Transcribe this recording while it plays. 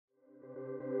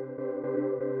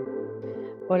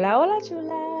Hola, hola,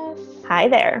 chulas. Hi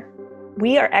there.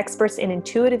 We are experts in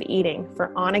intuitive eating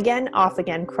for on-again,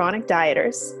 off-again chronic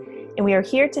dieters, and we are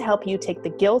here to help you take the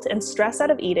guilt and stress out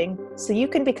of eating so you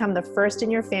can become the first in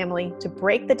your family to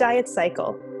break the diet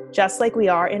cycle, just like we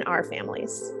are in our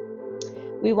families.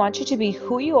 We want you to be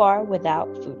who you are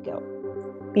without food guilt.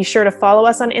 Be sure to follow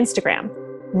us on Instagram.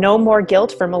 No More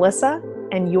Guilt for Melissa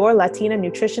and Your Latina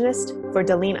Nutritionist for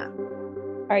Delina.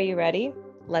 Are you ready?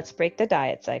 Let's break the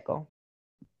diet cycle.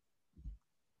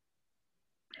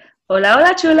 Hola,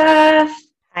 hola, chulas.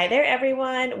 Hi there,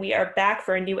 everyone. We are back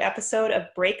for a new episode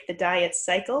of Break the Diet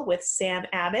Cycle with Sam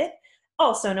Abbott,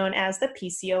 also known as the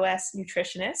PCOS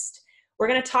nutritionist. We're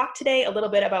going to talk today a little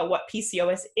bit about what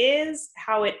PCOS is,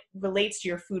 how it relates to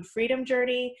your food freedom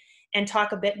journey, and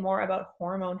talk a bit more about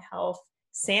hormone health.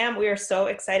 Sam, we are so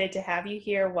excited to have you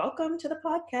here. Welcome to the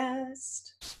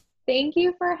podcast. Thank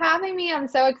you for having me. I'm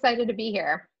so excited to be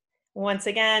here. Once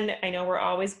again, I know we're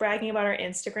always bragging about our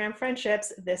Instagram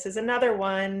friendships. This is another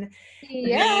one.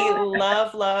 Yeah. We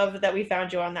love that we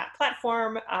found you on that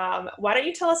platform. Why don't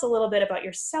you tell us a little bit about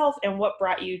yourself and what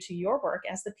brought you to your work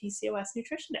as the PCOS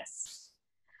nutritionist?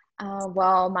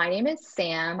 Well, my name is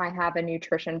Sam. I have a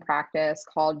nutrition practice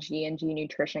called G&G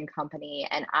Nutrition Company,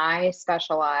 and I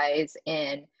specialize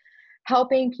in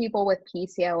helping people with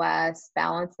PCOS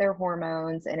balance their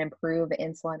hormones and improve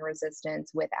insulin resistance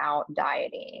without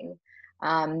dieting.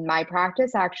 My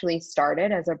practice actually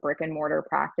started as a brick and mortar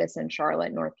practice in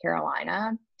Charlotte, North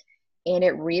Carolina, and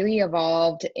it really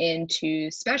evolved into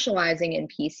specializing in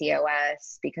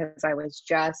PCOS because I was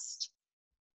just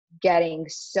getting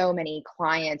so many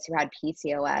clients who had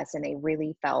PCOS and they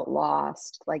really felt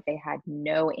lost, like they had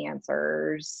no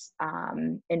answers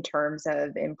in terms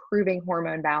of improving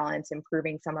hormone balance,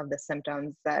 improving some of the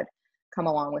symptoms that come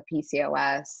along with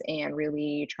PCOS, and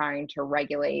really trying to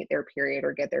regulate their period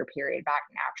or get their period back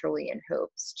naturally in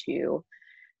hopes to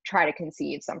try to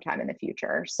conceive sometime in the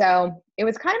future. So it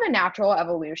was kind of a natural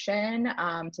evolution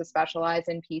to specialize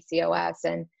in PCOS.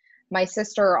 And my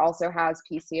sister also has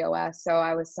PCOS, so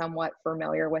I was somewhat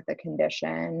familiar with the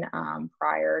condition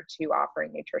prior to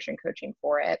offering nutrition coaching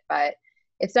for it. But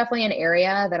it's definitely an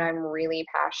area that I'm really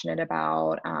passionate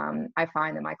about. I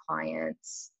find that my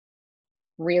clients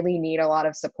really need a lot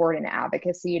of support and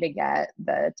advocacy to get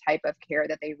the type of care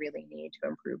that they really need to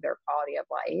improve their quality of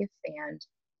life. And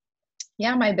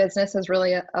yeah, my business has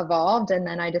really evolved. And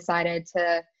then I decided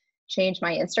to change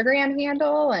my Instagram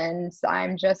handle, and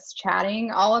I'm just chatting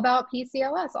all about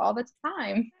PCOS all the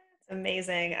time.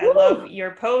 Amazing. I love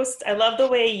your post. I love the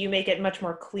way you make it much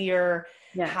more clear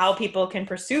how people can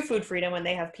pursue food freedom when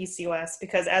they have PCOS,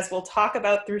 because as we'll talk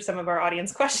about through some of our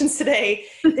audience questions today,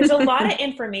 there's a lot of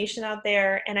information out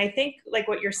there. And I think like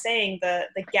what you're saying, the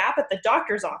gap at the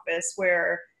doctor's office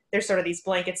where there's sort of these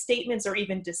blanket statements or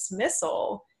even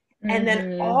dismissal, and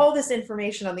then all this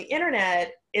information on the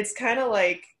internet, it's kind of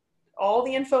like all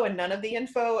the info and none of the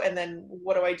info, and then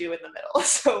what do I do in the middle?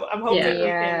 So I'm hoping we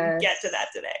can get to that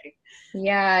today.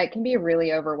 Yeah, it can be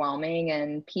really overwhelming,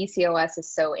 and PCOS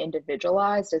is so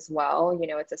individualized as well. You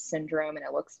know, it's a syndrome and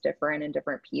it looks different in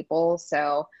different people.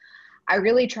 So I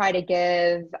really try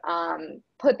to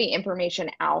put the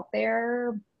information out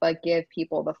there, but give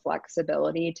people the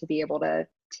flexibility to be able to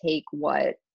take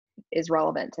what is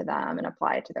relevant to them and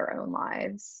apply it to their own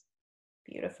lives.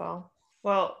 Beautiful.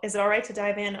 Well, is it all right to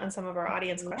dive in on some of our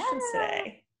audience questions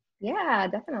today? Yeah,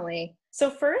 definitely.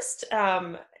 So first,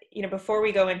 before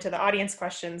we go into the audience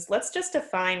questions, let's just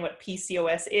define what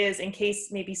PCOS is in case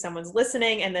maybe someone's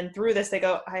listening and then through this they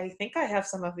go, I think I have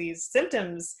some of these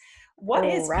symptoms. What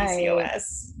is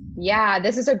PCOS? Yeah,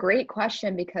 this is a great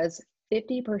question because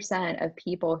 50% of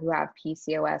people who have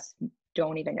PCOS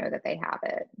don't even know that they have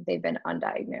it. They've been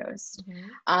undiagnosed.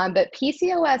 But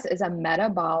PCOS is a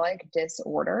metabolic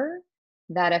disorder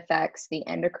that affects the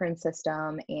endocrine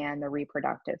system and the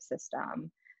reproductive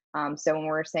system. So when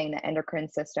we're saying the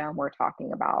endocrine system, we're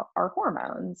talking about our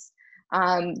hormones.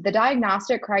 The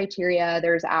diagnostic criteria,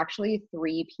 there's actually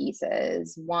 3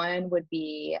 pieces. One would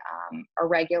be a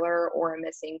regular or a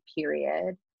missing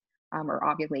period or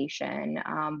ovulation.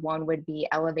 One would be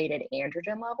elevated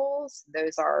androgen levels.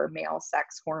 Those are male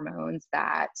sex hormones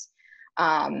that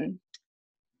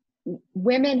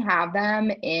women have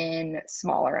them in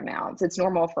smaller amounts. It's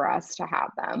normal for us to have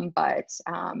them, but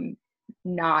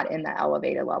not in the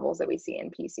elevated levels that we see in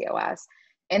PCOS.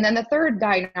 And then the third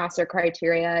diagnostic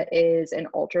criteria is an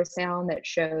ultrasound that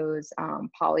shows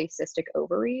polycystic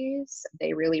ovaries.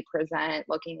 They really present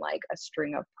looking like a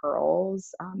string of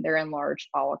pearls. They're enlarged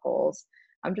follicles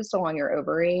just along your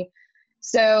ovary.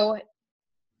 So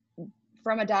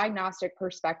from a diagnostic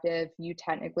perspective, you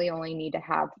technically only need to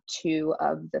have 2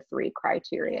 of the 3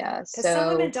 criteria. Because some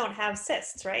women don't have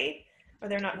cysts, right? Or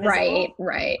they're not visible.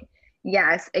 Right.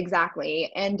 Yes,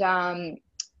 exactly. And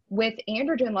with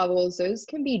androgen levels, those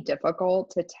can be difficult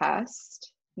to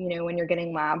test, when you're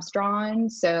getting labs drawn.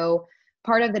 So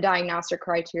part of the diagnostic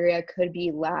criteria could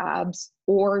be labs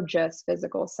or just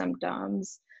physical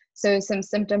symptoms. So some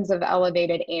symptoms of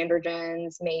elevated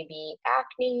androgens may be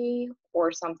acne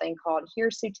or something called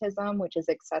hirsutism, which is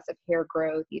excessive hair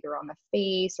growth either on the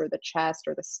face or the chest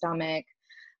or the stomach.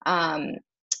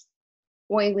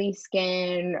 Oily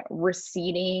skin,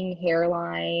 receding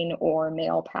hairline, or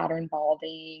male pattern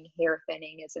balding. Hair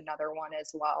thinning is another one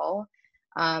as well.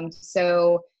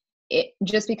 So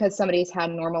just because somebody's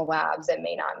had normal labs, it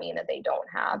may not mean that they don't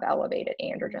have elevated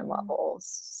androgen levels.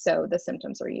 So the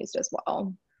symptoms are used as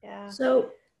well. Yeah.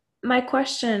 So my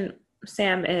question,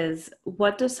 Sam, is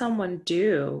what does someone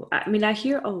do? I mean, I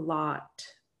hear a lot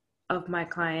of my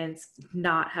clients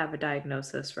not have a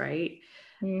diagnosis, right?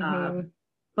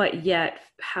 But yet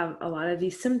have a lot of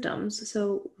these symptoms.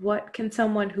 So what can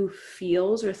someone who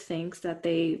feels or thinks that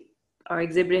they are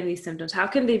exhibiting these symptoms, how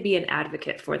can they be an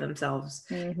advocate for themselves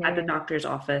at the doctor's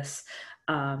office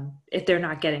if they're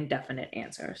not getting definite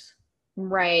answers?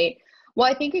 Right. Well,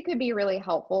 I think it could be really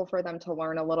helpful for them to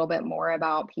learn a little bit more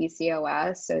about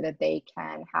PCOS so that they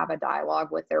can have a dialogue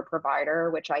with their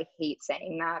provider, which I hate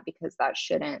saying that because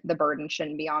the burden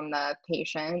shouldn't be on the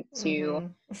patient to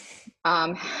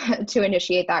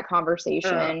initiate that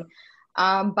conversation.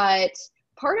 But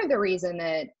part of the reason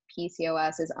that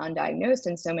PCOS is undiagnosed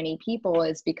in so many people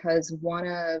is because one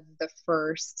of the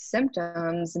first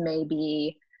symptoms may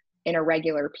be an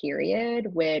irregular period,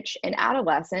 which in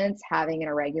adolescence, having an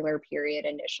irregular period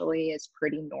initially is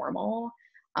pretty normal.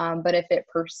 But if it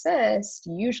persists,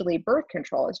 usually birth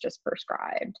control is just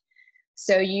prescribed.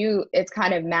 So it's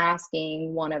kind of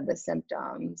masking one of the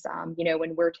symptoms.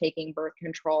 When we're taking birth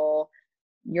control,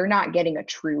 you're not getting a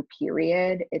true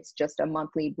period. It's just a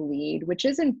monthly bleed, which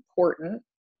is important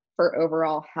for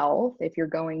overall health. If you're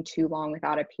going too long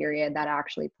without a period, that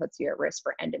actually puts you at risk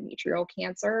for endometrial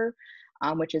cancer,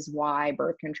 which is why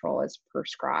birth control is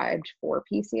prescribed for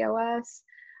PCOS.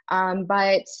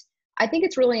 But I think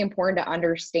it's really important to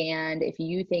understand, if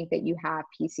you think that you have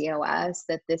PCOS,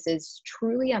 that this is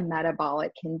truly a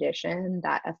metabolic condition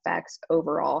that affects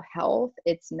overall health.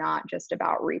 It's not just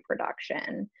about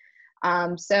reproduction.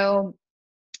 So,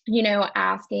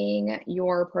 asking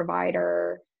your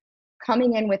provider,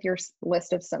 coming in with your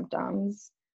list of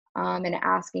symptoms, and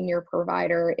asking your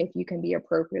provider if you can be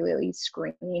appropriately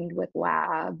screened with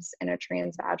labs and a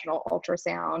transvaginal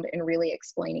ultrasound, and really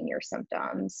explaining your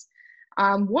symptoms.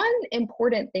 One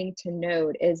important thing to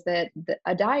note is that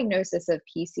a diagnosis of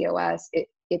PCOS,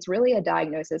 it's really a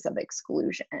diagnosis of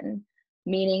exclusion,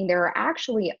 meaning there are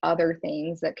actually other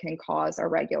things that can cause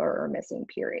irregular or missing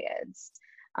periods.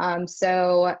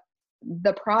 So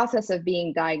the process of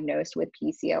being diagnosed with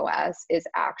PCOS is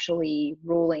actually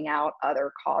ruling out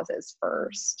other causes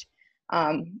first.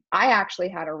 I actually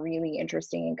had a really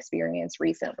interesting experience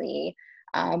recently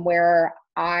where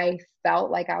I felt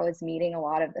like I was meeting a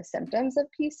lot of the symptoms of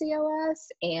PCOS,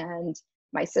 and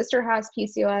my sister has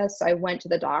PCOS, so I went to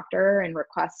the doctor and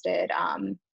requested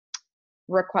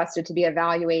to be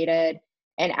evaluated.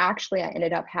 And actually, I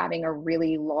ended up having a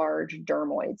really large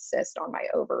dermoid cyst on my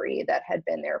ovary that had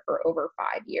been there for over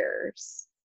 5 years.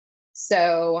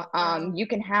 So you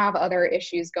can have other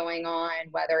issues going on,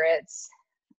 whether it's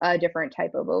a different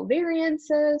type of ovarian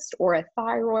cyst or a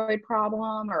thyroid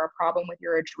problem or a problem with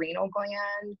your adrenal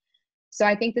gland. So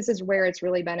I think this is where it's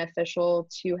really beneficial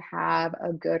to have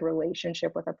a good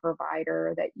relationship with a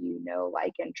provider that you know,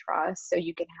 like, and trust, so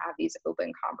you can have these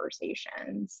open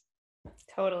conversations.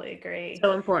 Totally agree.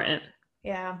 So important.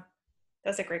 Yeah,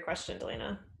 that's a great question,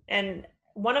 Delana. And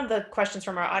one of the questions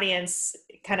from our audience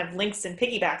kind of links and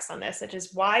piggybacks on this, which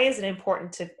is, why is it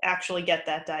important to actually get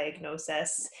that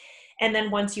diagnosis? And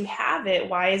then once you have it,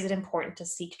 why is it important to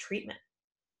seek treatment?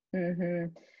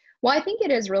 Well, I think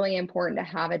it is really important to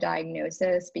have a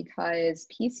diagnosis because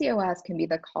PCOS can be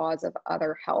the cause of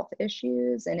other health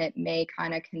issues, and it may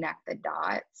kind of connect the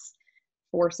dots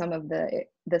for some of the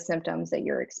symptoms that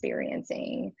you're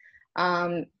experiencing.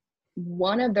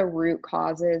 One of the root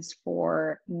causes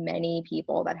for many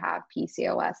people that have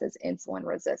PCOS is insulin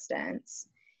resistance.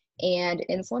 And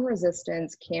insulin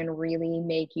resistance can really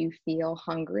make you feel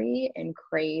hungry and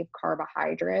crave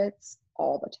carbohydrates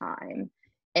all the time.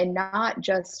 And not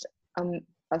just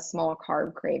a small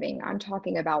carb craving. I'm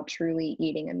talking about truly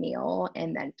eating a meal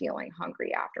and then feeling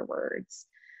hungry afterwards.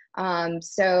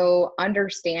 So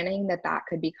understanding that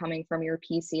could be coming from your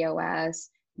PCOS,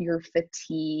 your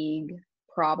fatigue,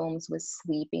 problems with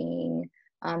sleeping.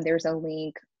 There's a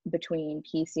link between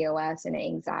PCOS and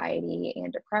anxiety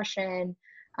and depression.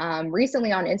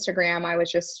 Recently on Instagram, I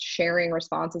was just sharing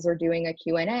responses or doing a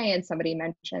Q&A, and somebody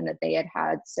mentioned that they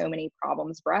had so many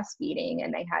problems breastfeeding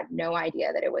and they had no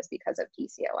idea that it was because of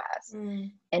PCOS.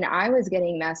 And I was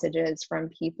getting messages from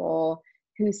people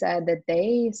who said that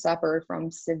they suffered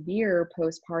from severe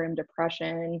postpartum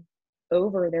depression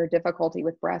over their difficulty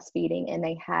with breastfeeding, and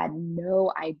they had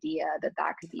no idea that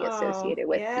that could be associated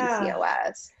with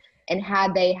PCOS. And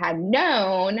had they had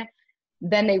known,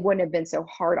 then they wouldn't have been so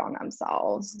hard on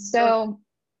themselves. So,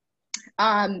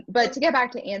 but to get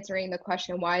back to answering the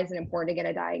question, why is it important to get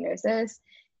a diagnosis?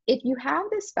 If you have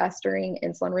this festering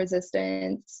insulin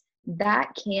resistance, that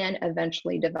can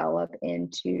eventually develop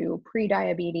into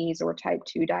prediabetes or type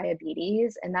 2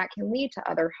 diabetes, and that can lead to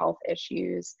other health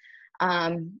issues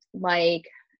like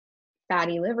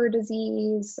fatty liver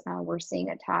disease. We're seeing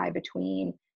a tie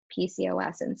between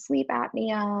PCOS and sleep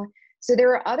apnea. So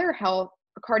there are other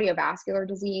cardiovascular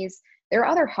disease. There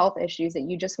are other health issues that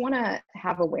you just want to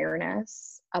have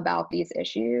awareness about these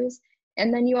issues.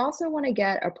 And then you also want to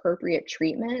get appropriate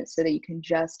treatment so that you can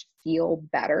just feel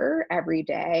better every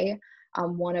day.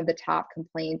 One of the top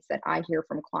complaints that I hear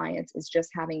from clients is just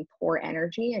having poor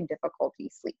energy and difficulty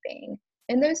sleeping.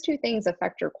 And those two things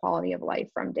affect your quality of life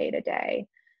from day to day.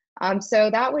 So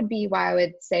that would be why I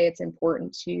would say it's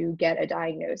important to get a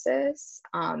diagnosis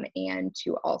and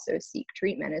to also seek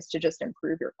treatment, is to just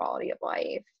improve your quality of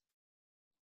life.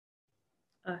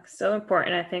 So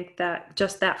important. I think that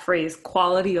just that phrase,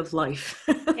 quality of life.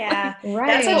 Yeah, right.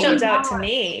 That's what jumps out to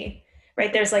me,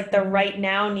 right? There's like the right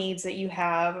now needs that you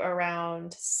have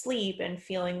around sleep and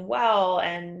feeling well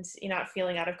and you're not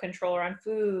feeling out of control around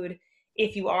food.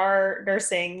 If you are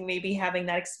nursing, maybe having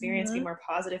that experience be more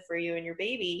positive for you and your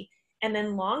baby. And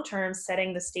then long-term,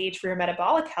 setting the stage for your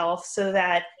metabolic health so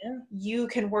that you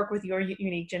can work with your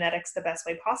unique genetics the best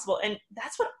way possible. And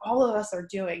that's what all of us are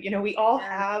doing. You know, we all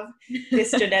have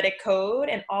this genetic code,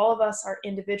 and all of us are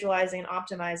individualizing and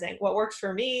optimizing. What works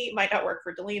for me might not work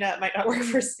for Delina, might not work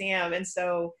for Sam. And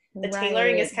so the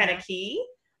tailoring is kind of key.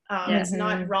 It's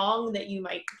not wrong that you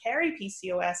might carry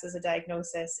PCOS as a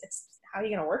diagnosis. It's how are you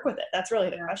going to work with it? That's really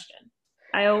the question.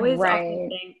 I always often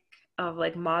think of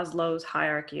like Maslow's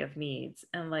hierarchy of needs,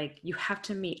 and like you have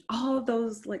to meet all of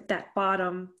those, like that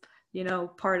bottom, you know,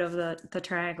 part of the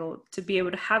triangle to be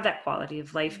able to have that quality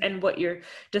of life. And what you're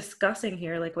discussing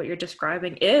here, like what you're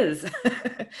describing, is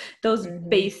those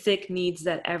basic needs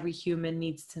that every human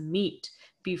needs to meet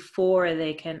before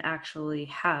they can actually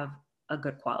have a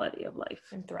good quality of life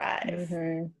and thrive.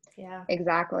 Yeah,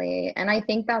 exactly. And I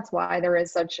think that's why there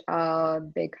is such a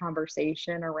big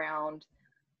conversation around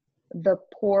the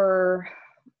poor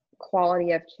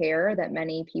quality of care that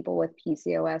many people with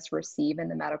PCOS receive in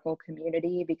the medical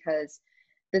community, because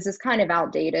this is kind of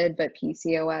outdated, but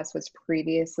PCOS was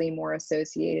previously more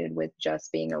associated with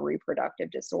just being a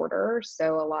reproductive disorder.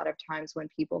 So a lot of times when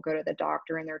people go to the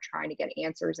doctor and they're trying to get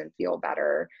answers and feel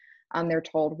better, they're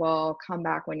told, well, come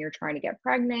back when you're trying to get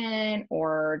pregnant,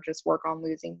 or just work on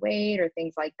losing weight, or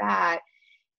things like that.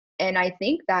 And I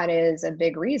think that is a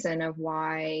big reason of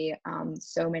why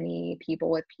so many people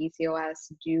with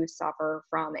PCOS do suffer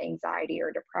from anxiety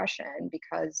or depression,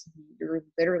 because you're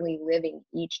literally living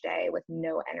each day with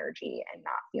no energy and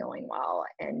not feeling well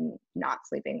and not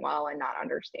sleeping well and not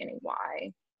understanding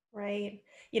why. Right.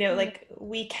 You know, like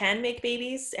we can make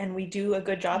babies and we do a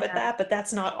good job at that, but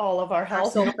that's not all of our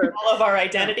health, all of our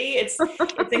identity. It's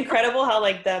incredible how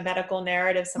like the medical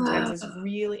narrative sometimes is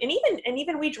really, and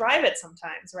even we drive it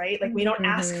sometimes, right? Like we don't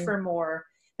ask for more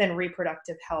than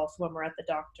reproductive health when we're at the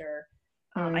doctor.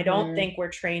 I don't think we're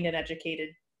trained and educated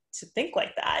to think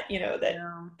like that, you know,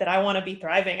 that I want to be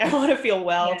thriving. I want to feel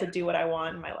well to do what I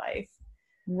want in my life.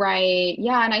 Right.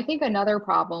 Yeah. And I think another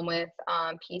problem with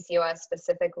PCOS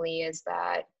specifically is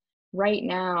that right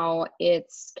now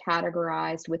it's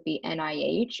categorized with the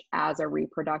NIH as a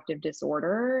reproductive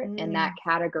disorder. And that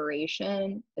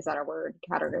categorization, is that a word?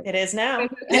 Category. It is now.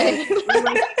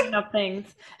 Up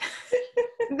things.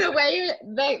 The way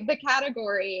the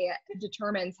category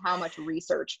determines how much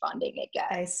research funding it gets.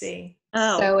 I see.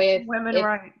 Oh, so if women's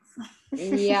rights.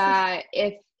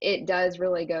 If it does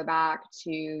really go back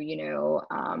to, you know,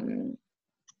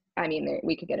 I mean,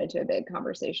 we could get into a big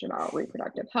conversation about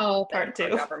reproductive health and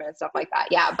government and stuff like that.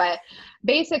 Yeah, but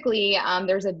basically,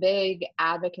 there's a big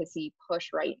advocacy push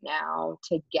right now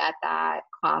to get that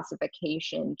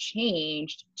classification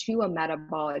changed to a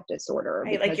metabolic disorder.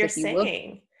 Right, like you're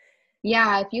saying.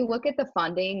 If you look at the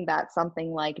funding that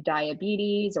something like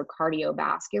diabetes or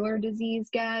cardiovascular disease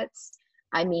gets,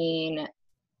 I mean,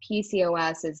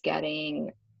 PCOS is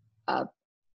getting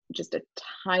just a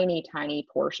tiny, tiny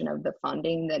portion of the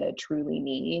funding that it truly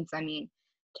needs. I mean,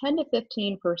 10 to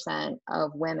 15%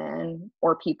 of women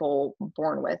or people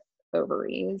born with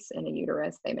ovaries in a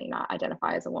uterus, they may not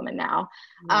identify as a woman now.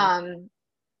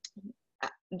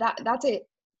 That's a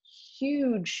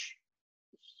huge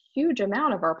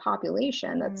amount of our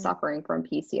population that's suffering from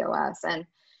PCOS. And,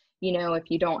 you know, if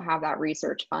you don't have that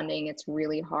research funding, it's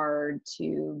really hard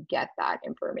to get that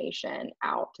information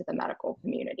out to the medical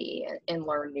community and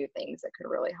learn new things that could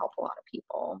really help a lot of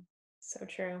people. So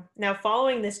true. Now,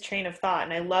 following this train of thought,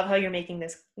 and I love how you're making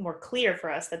this more clear for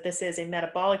us, that this is a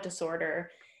metabolic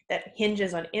disorder that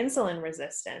hinges on insulin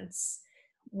resistance.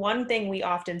 One thing we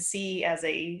often see as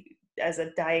a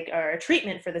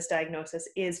treatment for this diagnosis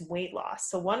is weight loss.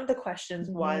 So one of the questions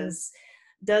was,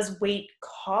 does weight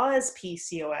cause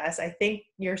PCOS? I think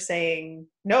you're saying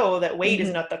no, that weight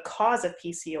is not the cause of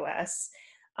PCOS.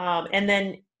 And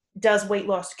then, does weight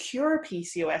loss cure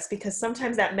PCOS? Because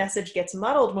sometimes that message gets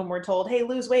muddled when we're told, hey,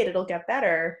 lose weight, it'll get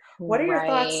better. What are your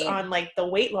thoughts on like the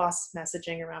weight loss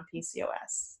messaging around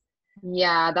PCOS?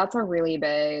 Yeah, that's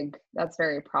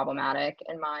very problematic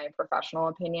in my professional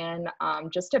opinion.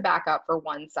 Just to back up for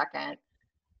 1 second,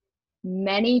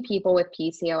 many people with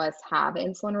PCOS have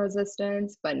insulin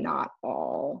resistance, but not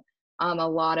all. A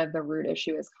lot of the root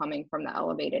issue is coming from the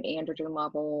elevated androgen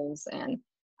levels, and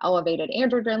elevated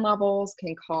androgen levels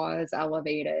can cause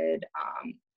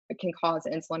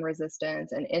insulin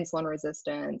resistance, and insulin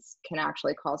resistance can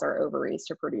actually cause our ovaries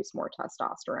to produce more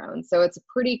testosterone. So it's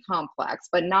pretty complex,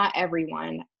 but not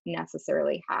everyone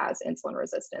necessarily has insulin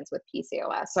resistance with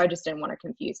PCOS. So I just didn't want to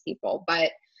confuse people. But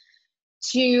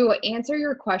to answer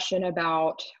your question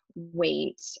about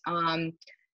weight,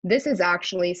 this is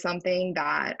actually something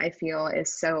that I feel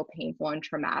is so painful and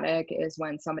traumatic, is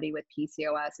when somebody with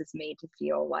PCOS is made to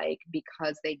feel like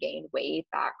because they gained weight,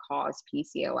 that caused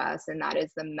PCOS. And that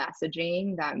is the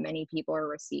messaging that many people are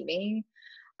receiving.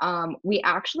 We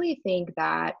actually think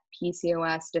that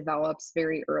PCOS develops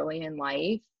very early in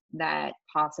life, that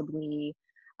possibly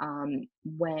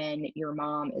when your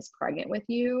mom is pregnant with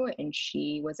you and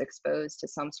she was exposed to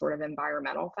some sort of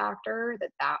environmental factor,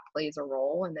 that plays a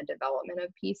role in the development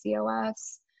of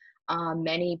PCOS.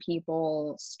 Many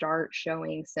people start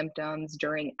showing symptoms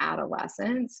during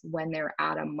adolescence when they're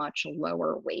at a much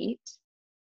lower weight,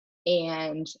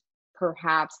 and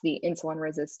perhaps the insulin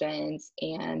resistance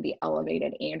and the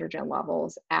elevated androgen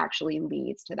levels actually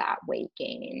leads to that weight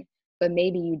gain. But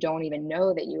maybe you don't even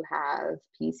know that you have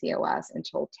PCOS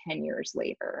until 10 years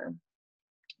later.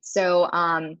 So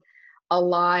a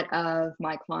lot of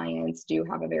my clients do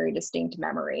have a very distinct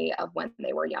memory of when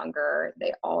they were younger.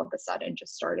 They all of a sudden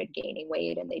just started gaining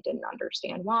weight and they didn't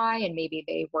understand why. And maybe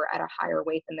they were at a higher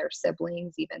weight than their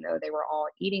siblings, even though they were all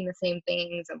eating the same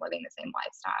things and living the same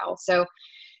lifestyle. So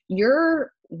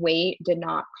your weight did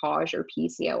not cause your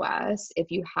PCOS.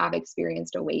 If you have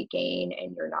experienced a weight gain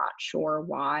and you're not sure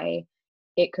why,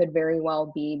 it could very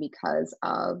well be because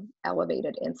of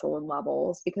elevated insulin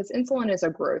levels, because insulin is a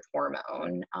growth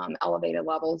hormone. Elevated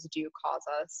levels do cause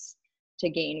us to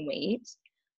gain weight.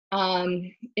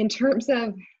 In terms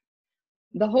of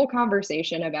the whole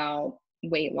conversation about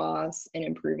weight loss and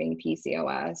improving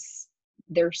PCOS,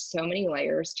 there's so many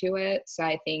layers to it. So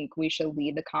I think we should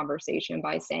lead the conversation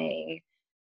by saying,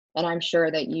 and I'm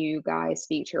sure that you guys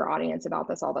speak to your audience about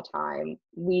this all the time,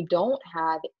 we don't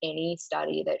have any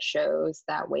study that shows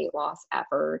that weight loss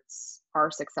efforts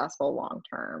are successful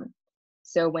long-term.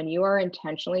 So when you are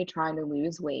intentionally trying to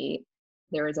lose weight,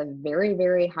 there is a very,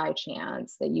 very high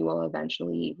chance that you will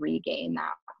eventually regain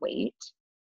that weight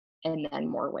and then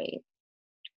more weight.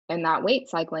 And that weight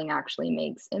cycling actually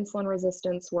makes insulin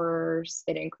resistance worse.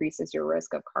 It increases your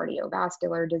risk of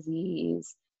cardiovascular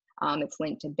disease. It's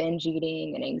linked to binge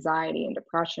eating and anxiety and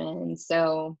depression.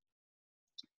 So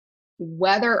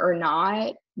whether or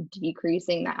not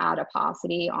decreasing the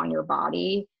adiposity on your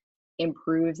body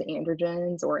improves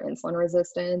androgens or insulin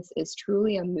resistance is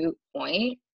truly a moot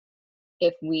point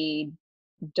if we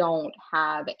don't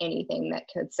have anything that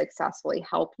could successfully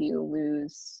help you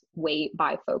lose weight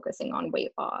by focusing on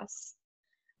weight loss.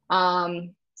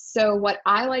 So what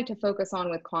I like to focus on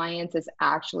with clients is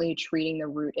actually treating the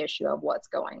root issue of what's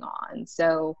going on.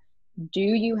 So do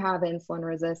you have insulin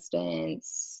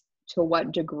resistance? To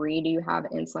what degree do you have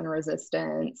insulin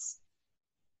resistance?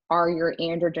 Are your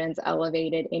androgens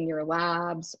elevated in your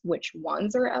labs? Which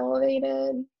ones are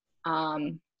elevated?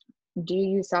 Do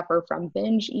you suffer from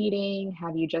binge eating?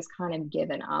 Have you just kind of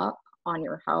given up on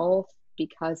your health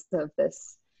because of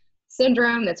this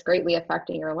syndrome that's greatly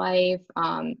affecting your life?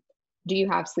 Do you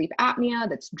have sleep apnea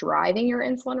that's driving your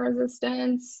insulin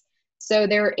resistance? So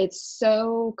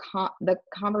the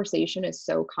conversation is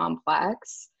so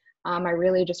complex. I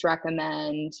really just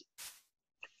recommend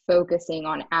focusing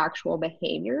on actual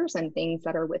behaviors and things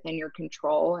that are within your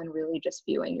control, and really just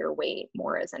viewing your weight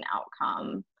more as an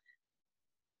outcome.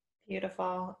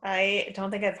 Beautiful. I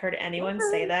don't think I've heard anyone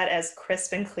say that as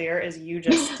crisp and clear as you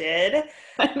just did.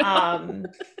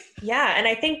 Yeah. And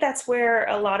I think that's where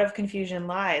a lot of confusion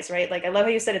lies, right? Like, I love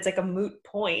how you said it's like a moot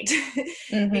point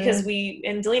because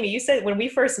and Delina, you said when we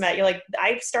first met, you're like,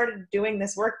 I started doing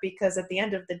this work because at the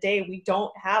end of the day, we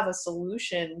don't have a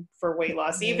solution for weight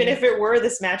loss. Even if it were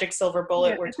this magic silver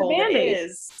bullet, we're told it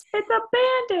is. It's a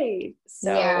Band-Aid.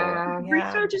 So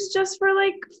research is just for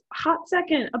like hot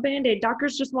second, a Band-Aid.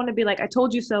 Doctors just want to be like, I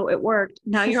told you so, it worked.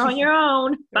 Now you're on your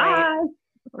own. Bye.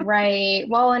 Right.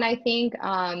 Well, and I think,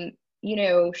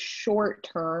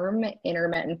 short-term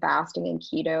intermittent fasting and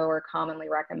keto are commonly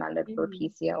recommended for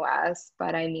PCOS.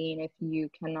 But I mean, if you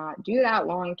cannot do that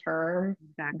long-term,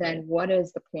 then what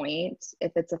is the point?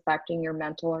 If it's affecting your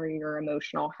mental or your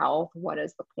emotional health, what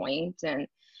is the point? And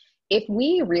if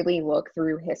we really look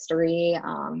through history,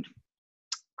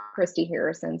 Christy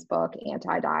Harrison's book,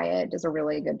 Anti-Diet, does a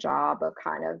really good job of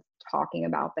kind of talking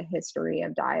about the history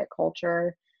of diet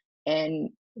culture. And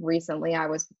recently I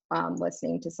was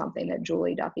listening to something that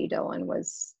Julie Duffy Dillon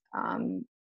was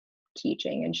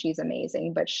teaching, and she's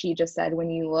amazing. But she just said, when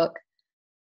you look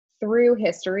through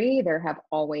history, there have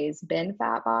always been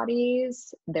fat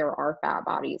bodies. There are fat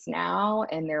bodies now,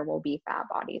 and there will be fat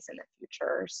bodies in the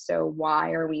future. So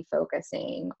why are we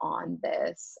focusing on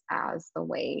this as the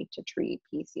way to treat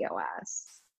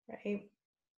PCOS?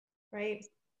 Right.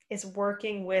 Is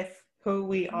working with who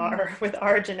we are, with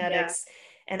our genetics,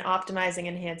 and optimizing,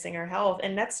 enhancing our health.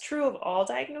 And that's true of all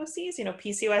diagnoses.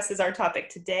 PCOS is our topic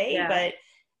today, but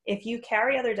if you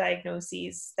carry other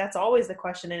diagnoses, that's always the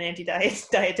question an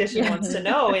anti-dietitian wants to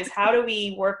know is, how do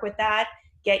we work with that,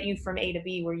 get you from A to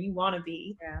B where you want to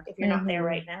be if you're not there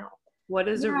right now? What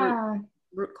is a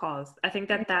root cause? I think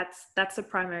that's the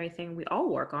primary thing we all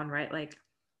work on, right? Like,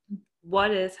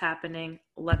 what is happening?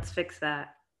 Let's fix that,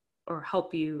 or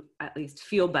help you at least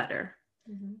feel better.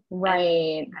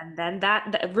 Right. And then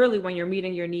that really, when you're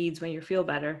meeting your needs, when you feel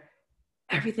better,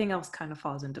 everything else kind of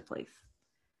falls into place.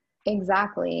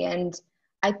 Exactly. And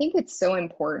I think it's so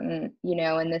important,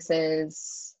 and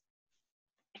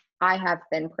I have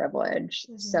been privileged,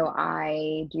 so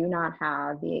I do not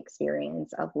have the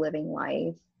experience of living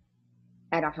life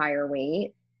at a higher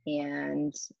weight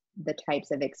and the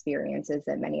types of experiences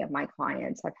that many of my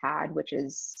clients have had,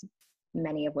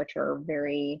 many of which are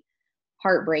very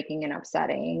heartbreaking and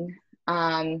upsetting.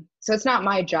 So it's not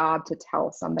my job to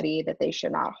tell somebody that they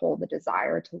should not hold the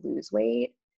desire to lose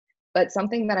weight. But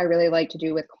something that I really like to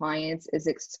do with clients is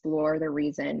explore the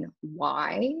reason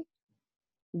why.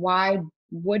 Why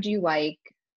would you like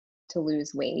to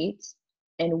lose weight?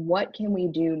 And what can we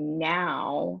do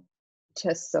now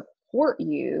to support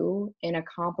you in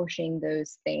accomplishing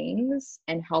those things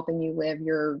and helping you live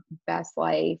your best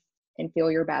life and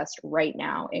feel your best right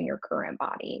now in your current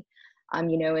body?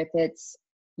 If it's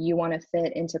you want to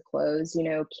fit into clothes,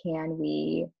 can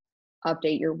we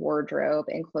update your wardrobe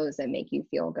and clothes that make you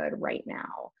feel good right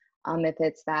now? If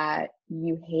it's that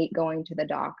you hate going to the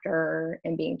doctor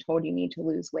and being told you need to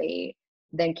lose weight,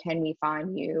 then can we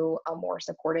find you a more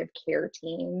supportive care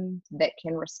team that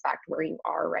can respect where you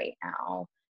are right now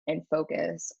and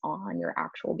focus on your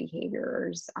actual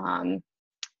behaviors?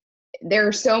 There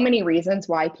are so many reasons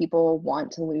why people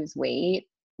want to lose weight,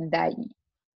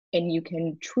 and you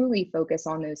can truly focus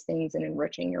on those things and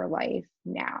enriching your life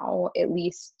now, at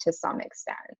least to some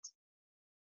extent.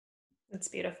 It's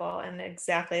beautiful, and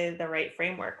exactly the right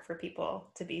framework for people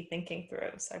to be thinking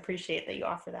through. So I appreciate that you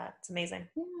offer that. It's amazing.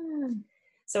 Yeah.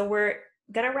 So we're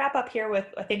going to wrap up here with,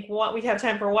 I think we have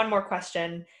time for one more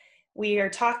question. We are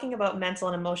talking about mental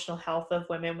and emotional health of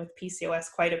women with PCOS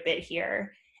quite a bit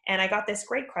here. And I got this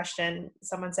great question.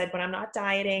 Someone said, when I'm not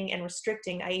dieting and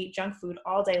restricting, I eat junk food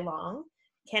all day long.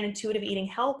 Can intuitive eating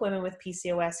help women with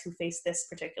PCOS who face this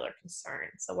particular concern?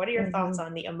 So what are your thoughts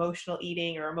on the emotional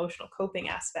eating or emotional coping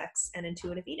aspects and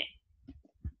intuitive eating?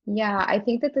 Yeah, I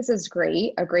think that this is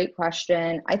a great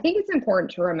question. I think it's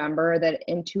important to remember that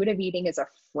intuitive eating is a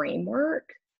framework.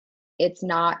 It's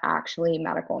not actually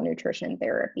medical nutrition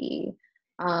therapy.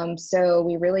 So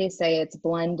we really say it's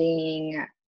blending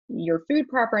your food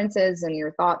preferences and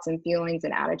your thoughts and feelings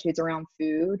and attitudes around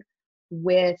food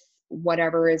with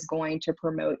whatever is going to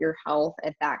promote your health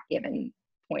at that given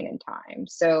point in time.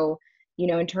 So,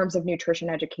 in terms of nutrition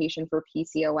education for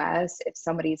PCOS, if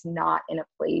somebody's not in a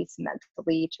place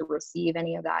mentally to receive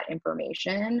any of that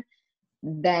information,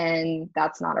 then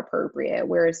that's not appropriate.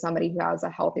 Whereas somebody who has a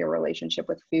healthier relationship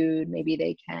with food, maybe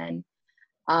they can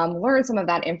learn some of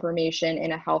that information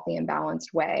in a healthy and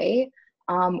balanced way.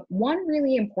 One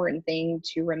really important thing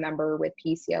to remember with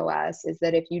PCOS is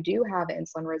that if you do have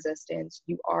insulin resistance,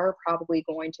 you are probably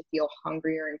going to feel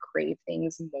hungrier and crave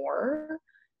things more.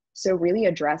 So really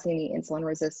addressing the insulin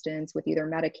resistance with either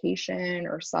medication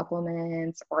or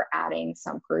supplements or adding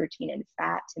some protein and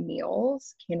fat to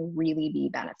meals can really be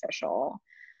beneficial.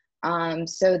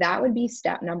 So that would be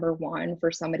step number one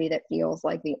for somebody that feels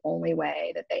like the only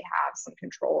way that they have some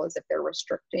control is if they're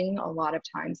restricting. A lot of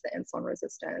times the insulin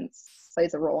resistance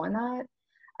plays a role in that.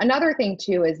 Another thing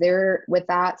too is with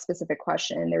that specific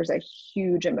question, there's a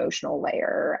huge emotional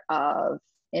layer of,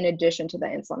 in addition to the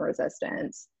insulin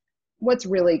resistance, what's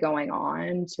really going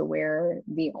on to where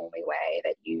the only way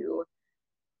that you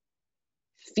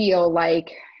feel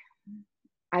like,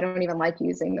 I don't even like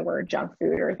using the word junk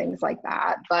food or things like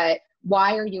that, but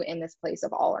why are you in this place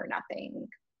of all or nothing?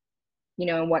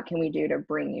 And what can we do to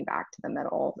bring you back to the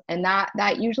middle? And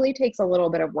that usually takes a little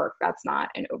bit of work. That's not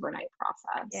an overnight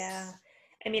process. Yeah.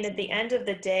 I mean, at the end of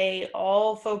the day,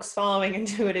 all folks following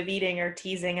intuitive eating are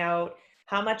teasing out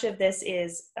how much of this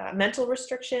is mental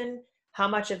restriction, how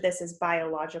much of this is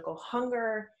biological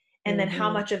hunger, and then how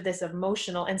much of this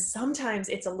emotional. And sometimes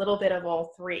it's a little bit of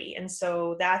all three. And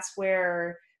so that's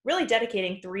where really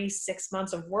dedicating 3-6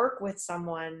 months of work with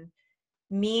someone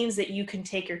means that you can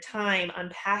take your time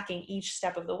unpacking each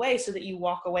step of the way so that you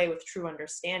walk away with true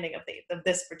understanding of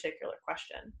this particular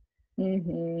question.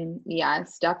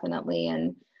 Yes, definitely.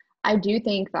 And I do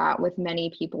think that with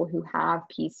many people who have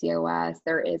PCOS,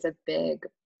 there is a big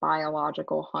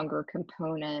biological hunger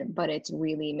component, but it's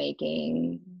really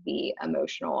making the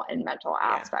emotional and mental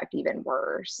aspect even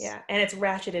worse. Yeah. And it's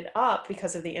ratcheted up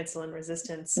because of the insulin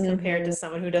resistance compared to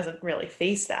someone who doesn't really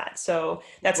face that. So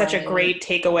that's such a great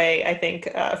takeaway, I think,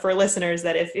 for listeners,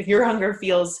 that if your hunger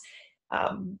feels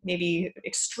maybe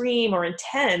extreme or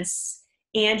intense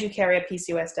and you carry a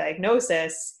PCOS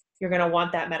diagnosis, you're going to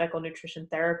want that medical nutrition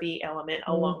therapy element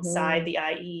alongside the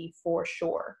IE for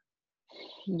sure.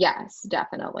 Yes,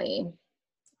 definitely.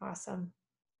 Awesome.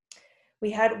 We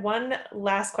had one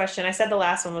last question. I said the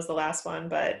last one was the last one,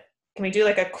 but can we do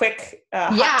like a quick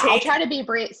hot take? I'll try to be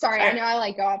brief. Sorry, I know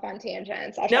I go off on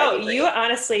tangents. No, you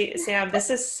honestly, Sam, this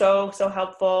is so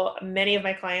helpful. Many of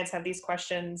my clients have these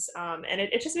questions, and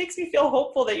it just makes me feel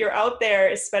hopeful that you're out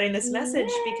there spreading this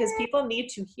message because people need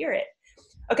to hear it.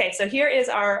 Okay, so here is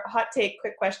our hot take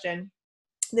quick question.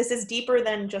 This is deeper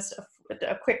than just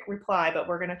a quick reply, but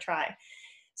we're going to try.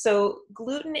 So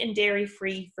gluten and dairy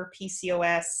free for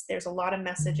PCOS, there's a lot of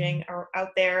messaging out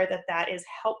there that is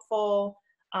helpful.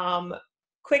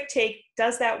 Quick take,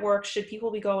 does that work? Should people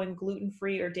be going gluten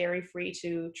free or dairy free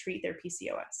to treat their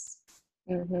PCOS?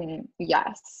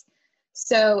 Yes.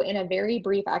 So in a very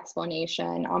brief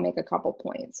explanation, I'll make a couple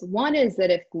points. One is that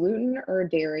if gluten or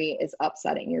dairy is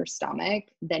upsetting your stomach,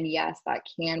 then yes, that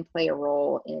can play a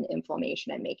role in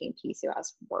inflammation and making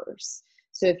PCOS worse.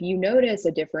 So if you notice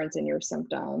a difference in your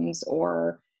symptoms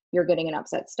or you're getting an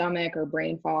upset stomach or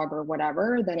brain fog or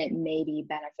whatever, then it may be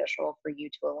beneficial for you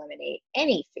to eliminate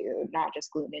any food, not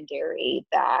just gluten and dairy,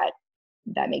 that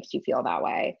makes you feel that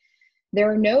way. There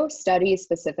are no studies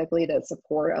specifically that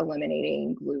support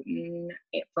eliminating gluten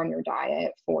from your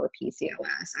diet for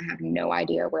PCOS. I have no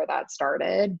idea where that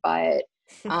started, but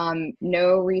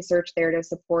no research there to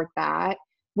support that.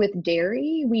 With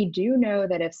dairy, we do know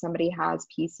that if somebody has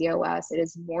PCOS, it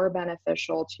is more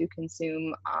beneficial to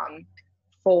consume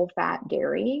full fat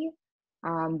dairy.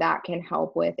 That can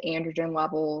help with androgen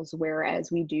levels, whereas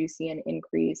we do see an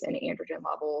increase in androgen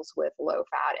levels with low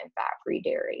fat and fat-free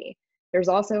dairy. There's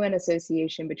also an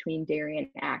association between dairy and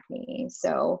acne.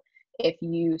 So if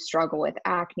you struggle with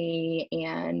acne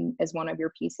and as one of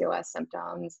your PCOS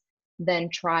symptoms, then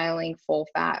trialing full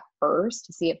fat first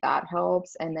to see if that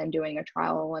helps, and then doing a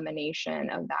trial elimination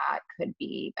of that could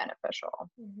be beneficial.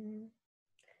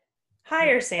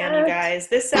 Hire Sam, you guys.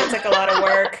 This sounds like a lot of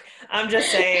work. I'm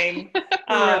just saying.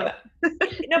 No,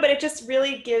 but it just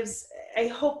really gives, I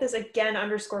hope this again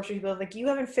underscores for people, like, you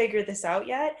haven't figured this out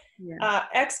yet. Yeah.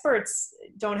 Experts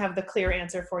don't have the clear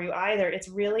answer for you either. It's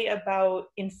really about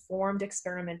informed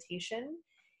experimentation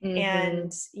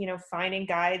and, finding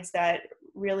guides that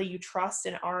really you trust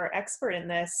and are expert in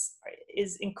this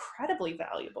is incredibly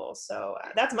valuable. So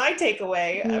that's my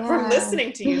takeaway from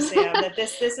listening to you, Sam, that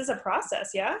this is a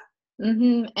process. Yeah.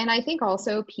 And I think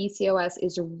also PCOS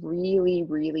is really,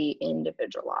 really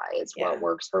individualized. What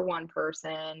works for one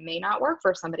person may not work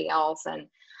for somebody else. And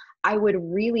I would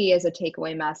really, as a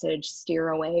takeaway message, steer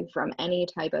away from any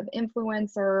type of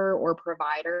influencer or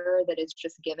provider that is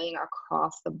just giving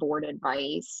across the board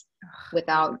advice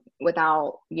without,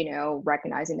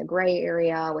 recognizing the gray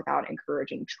area, without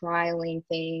encouraging trialing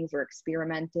things or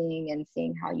experimenting and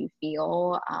seeing how you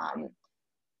feel.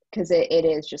 Because it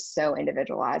is just so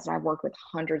individualized. And I've worked with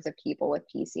hundreds of people with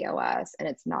PCOS, and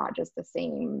it's not just the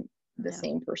same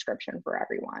prescription for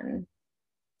everyone.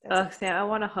 Sam, I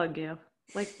want to hug you.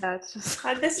 Like, that's just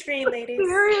hug the screen, ladies.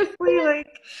 Seriously, like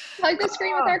hug the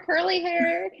screen with our curly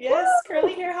hair. Yes,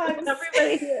 curly hair hugs.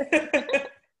 Everybody here.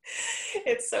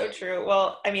 It's so true.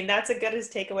 Well, I mean, that's a good as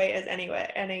takeaway as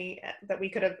any that we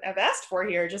could have asked for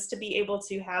here, just to be able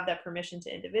to have that permission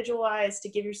to individualize, to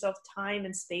give yourself time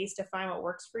and space to find what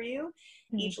works for you.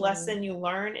 Each lesson you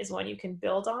learn is one you can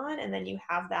build on, and then you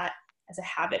have that as a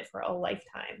habit for a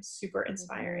lifetime. Super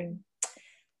inspiring.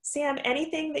 Sam,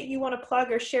 anything that you want to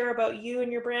plug or share about you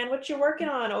and your brand? What you're working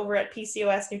on over at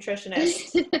PCOS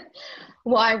Nutritionist?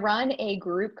 Well, I run a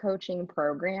group coaching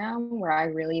program where I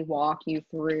really walk you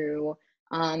through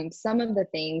some of the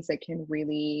things that can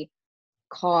really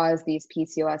cause these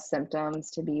PCOS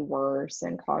symptoms to be worse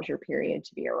and cause your period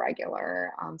to be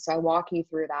irregular. So I walk you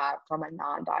through that from a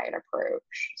non-diet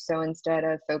approach. So instead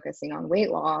of focusing on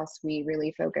weight loss, we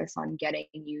really focus on getting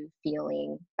you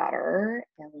feeling better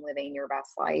and living your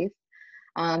best life.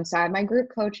 So I have my group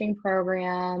coaching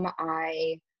program.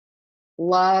 I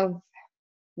love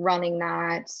running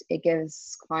that. It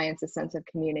gives clients a sense of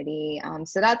community.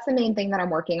 So that's the main thing that I'm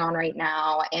working on right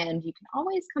now. And you can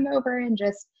always come over and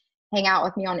just hang out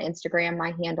with me on Instagram.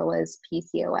 My handle is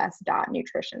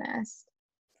pcos.nutritionist.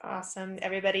 Awesome.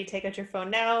 Everybody take out your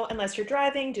phone now. Unless you're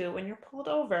driving, do it when you're pulled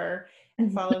over,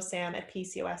 and follow Sam at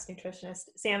PCOS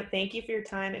Nutritionist. Sam, thank you for your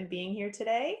time and being here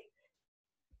today.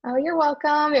 Oh, you're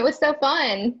welcome. It was so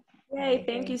fun. Yay,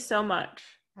 thank you so much.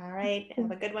 All right.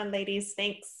 Have a good one, ladies.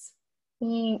 Thanks.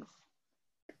 Thanks.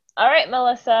 All right,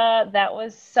 Melissa, that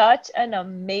was such an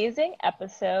amazing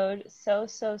episode. So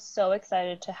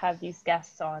excited to have these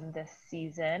guests on this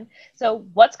season. So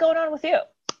what's going on with you?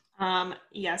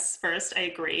 Yes, first, I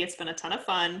agree. It's been a ton of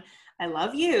fun. I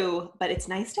love you, but it's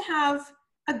nice to have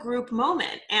a group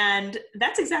moment. And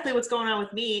that's exactly what's going on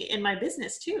with me in my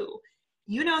business too.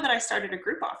 You know that I started a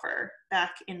group offer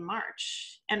back in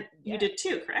March, and you did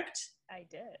too, correct? I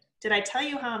did. Did I tell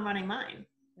you how I'm running mine?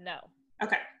 No.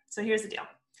 Okay, so here's the deal.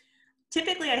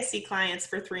 Typically, I see clients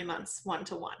for 3 months,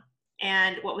 one-to-one.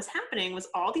 And what was happening was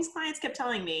all these clients kept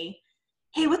telling me,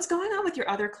 hey, what's going on with your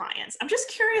other clients? I'm just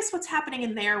curious what's happening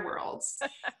in their worlds.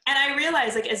 And I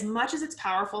realized, like, as much as it's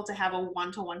powerful to have a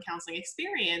one-to-one counseling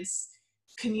experience,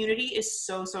 community is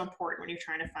so important when you're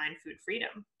trying to find food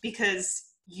freedom, because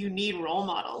you need role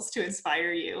models to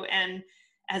inspire you. And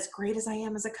as great as I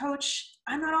am as a coach,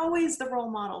 I'm not always the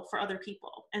role model for other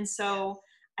people. And so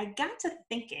I got to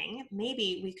thinking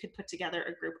maybe we could put together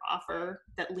a group offer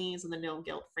that leans on the no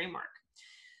guilt framework.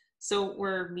 So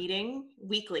we're meeting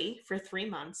weekly for 3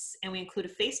 months, and we include a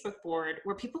Facebook board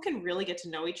where people can really get to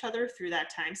know each other through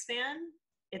that time span.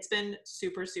 It's been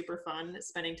super fun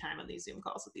spending time on these Zoom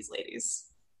calls with these ladies.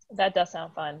 That does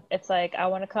sound fun. It's like, I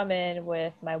want to come in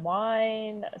with my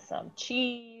wine, some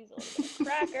cheese, some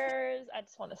crackers. I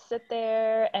just want to sit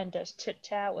there and just chit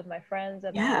chat with my friends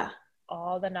about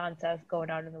all the nonsense going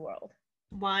on in the world.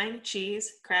 Wine,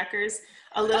 cheese, crackers,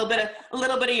 a little bit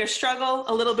of your struggle,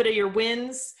 a little bit of your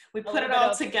wins. We put it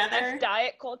all together.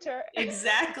 Diet culture.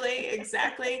 Exactly.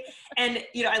 And,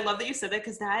 I love that you said that,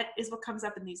 because that is what comes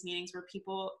up in these meetings, where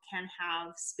people can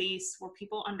have space, where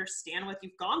people understand what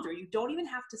you've gone through. You don't even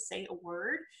have to say a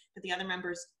word, but the other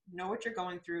members know what you're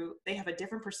going through. They have a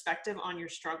different perspective on your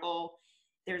struggle.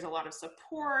 There's a lot of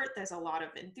support. There's a lot of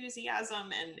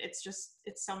enthusiasm, and it's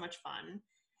so much fun.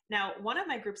 Now, one of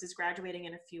my groups is graduating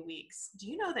in a few weeks. Do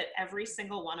you know that every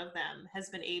single one of them has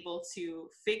been able to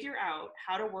figure out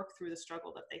how to work through the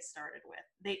struggle that they started with?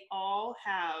 They all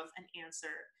have an answer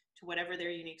to whatever their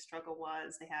unique struggle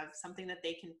was. They have something that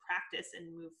they can practice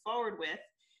and move forward with.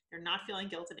 They're not feeling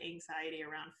guilt and anxiety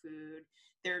around food.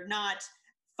 They're not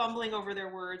fumbling over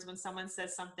their words when someone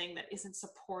says something that isn't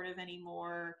supportive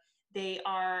anymore. They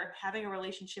are having a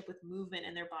relationship with movement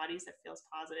in their bodies that feels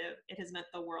positive. It has meant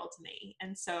the world to me.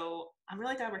 And so I'm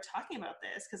really glad we're talking about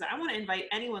this, because I want to invite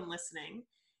anyone listening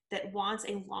that wants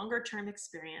a longer term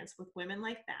experience with women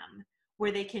like them,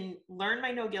 where they can learn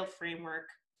my no guilt framework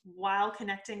while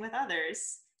connecting with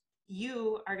others.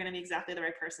 You are going to be exactly the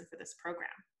right person for this program.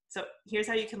 So here's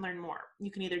how you can learn more.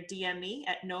 You can either DM me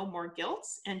at No More Guilt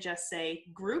and just say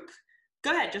group. Go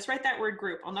ahead, just write that word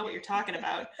group. I'll know what you're talking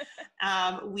about.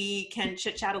 We can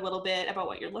chit chat a little bit about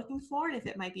what you're looking for and if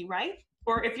it might be right.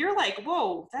 Or if you're like,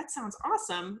 whoa, that sounds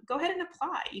awesome, go ahead and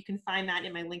apply. You can find that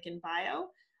in my link in bio.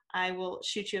 I will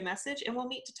shoot you a message and we'll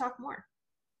meet to talk more.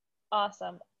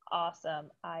 Awesome.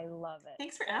 I love it.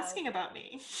 Thanks for asking about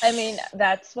me. I mean,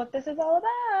 that's what this is all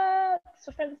about. That's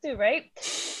what friends do, right?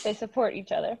 They support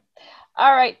each other.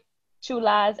 All right,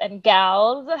 chulas and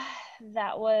gals,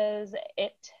 that was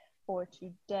it for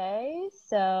today.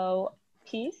 So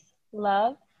peace,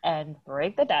 love, and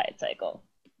break the diet cycle.